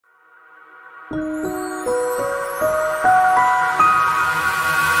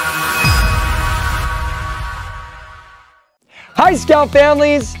Hi Scout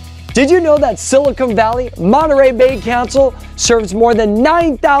families! Did you know that Silicon Valley Monterey Bay Council serves more than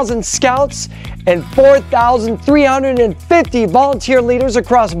 9,000 Scouts and 4,350 volunteer leaders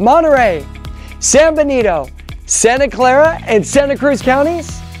across Monterey, San Benito, Santa Clara, and Santa Cruz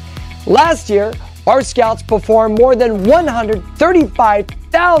counties? Last year, our Scouts performed more than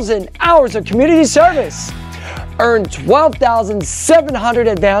 135,000 hours of community service, earned 12,700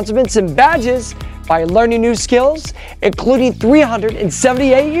 advancements and badges by learning new skills, including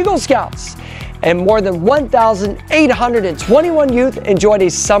 378 Eagle Scouts, and more than 1,821 youth enjoyed a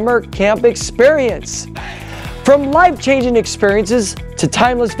summer camp experience. From life-changing experiences to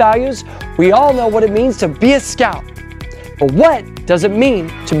timeless values, we all know what it means to be a Scout. But what does it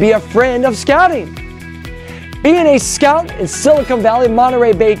mean to be a friend of Scouting? Being a Scout in Silicon Valley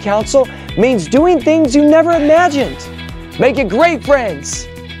Monterey Bay Council means doing things you never imagined, making great friends,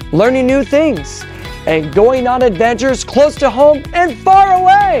 learning new things, and going on adventures close to home and far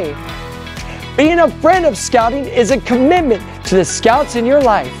away. Being a friend of Scouting is a commitment to the Scouts in your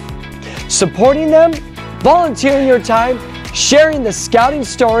life. Supporting them, volunteering your time, sharing the Scouting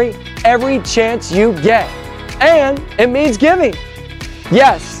story every chance you get. And it means giving.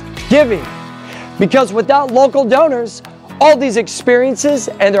 Yes, giving. Because without local donors, all these experiences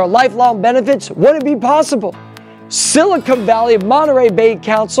and their lifelong benefits wouldn't be possible. Silicon Valley Monterey Bay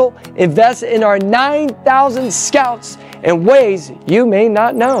Council invests in our 9,000 Scouts in ways you may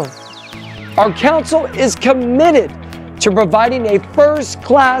not know. Our council is committed to providing a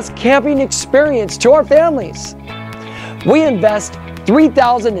first-class camping experience to our families. We invest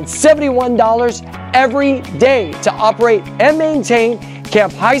 $3,071 every day to operate and maintain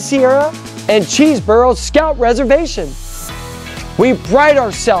Camp High Sierra and Cheeseboro Scout Reservation. We pride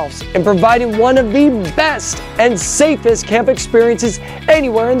ourselves in providing one of the best and safest camp experiences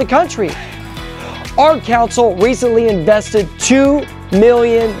anywhere in the country. Our council recently invested $2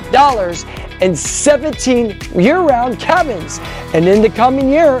 million in 17 year-round cabins, and in the coming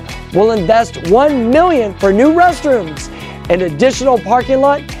year, we'll invest $1 million for new restrooms, an additional parking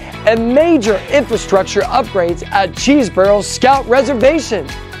lot, and major infrastructure upgrades at Cheeseboro Scout Reservation.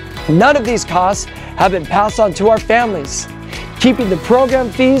 None of these costs have been passed on to our families. Keeping the program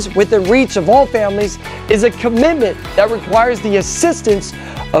fees within reach of all families is a commitment that requires the assistance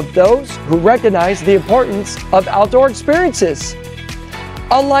of those who recognize the importance of outdoor experiences.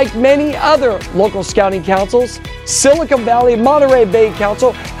 Unlike many other local Scouting councils, Silicon Valley Monterey Bay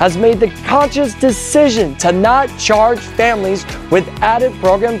Council has made the conscious decision to not charge families with added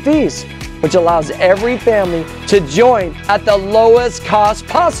program fees, which allows every family to join at the lowest cost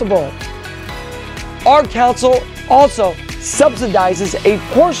possible. Our council also subsidizes a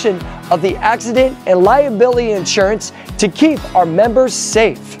portion of the accident and liability insurance to keep our members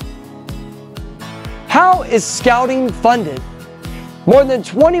safe. How is Scouting funded? More than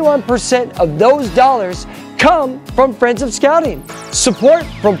 21% of those dollars come from Friends of Scouting. Support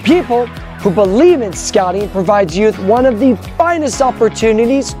from people who believe in Scouting provides youth one of the finest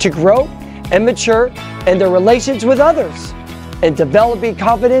opportunities to grow and mature in their relations with others, in developing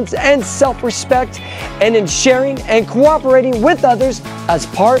confidence and self-respect, and in sharing and cooperating with others as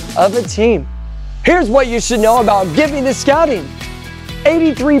part of a team. Here's what you should know about giving to Scouting.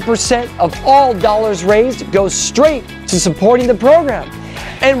 83% of all dollars raised goes straight to supporting the program,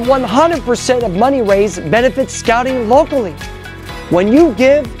 and 100% of money raised benefits Scouting locally. When you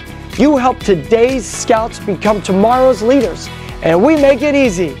give, you help today's Scouts become tomorrow's leaders, and we make it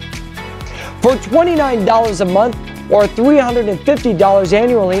easy. For $29 a month or $350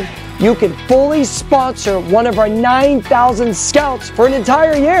 annually, you can fully sponsor one of our 9,000 Scouts for an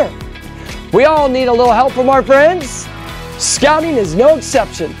entire year. We all need a little help from our friends. Scouting is no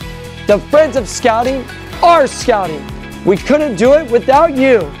exception. The Friends of Scouting are Scouting. We couldn't do it without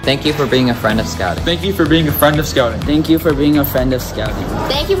you. Thank you for being a friend of Scouting. Thank you for being a friend of Scouting. Thank you for being a friend of Scouting.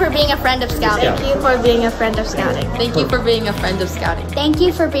 Thank you for being a friend of Scouting. Thank you for being a friend of Scouting. Thank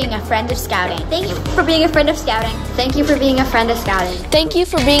you for being a friend of Scouting. Thank you for being a friend of Scouting. Thank you for being a friend of Scouting. Thank you for being a friend of Scouting. Thank you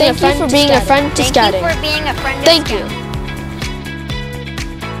for being a friend to Scouting. Thank you for being a friend of Scouting. Thank you.